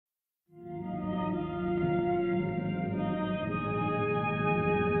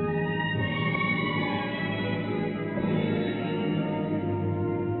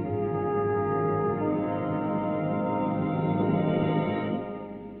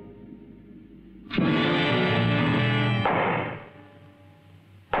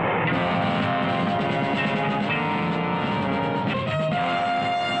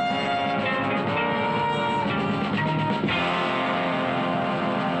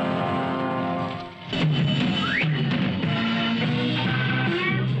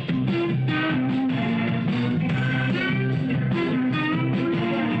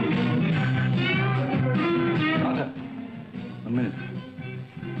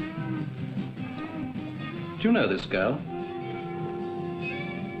Do you know this girl?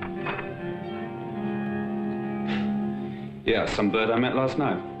 Yeah, some bird I met last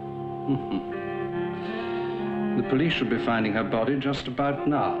night. The police should be finding her body just about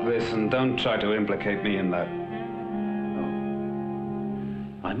now. Listen, don't try to implicate me in that.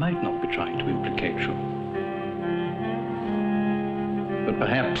 Oh. I might not be trying to implicate you. But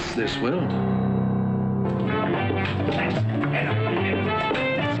perhaps this will.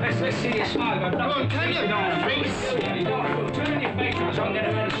 Let's see you smile. Come on, can you? Turn your face so I can get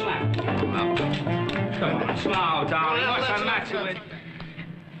a better slap. Come on, smile, darling. What's the matter with...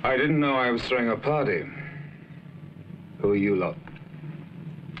 I didn't know I was throwing a party. Who are you lot?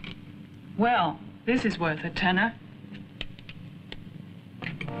 Well, this is worth a tenner.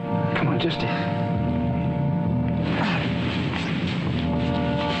 Come on, just...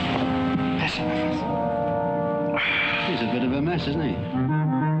 He's a bit of a mess, isn't he?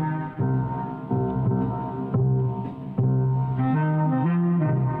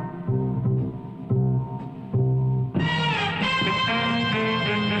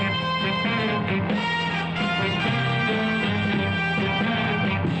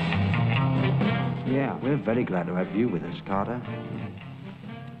 Yeah, we're very glad to have you with us, Carter.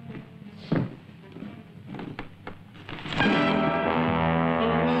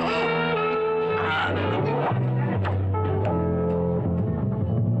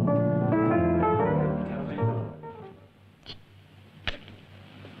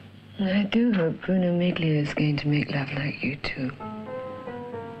 I do hope Bruno Miglio is going to make love like you too.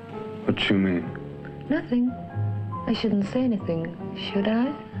 What you mean? Nothing. I shouldn't say anything, should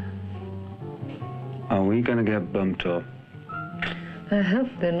I? Are we gonna get bumped up? I hope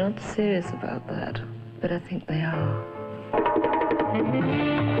they're not serious about that, but I think they are.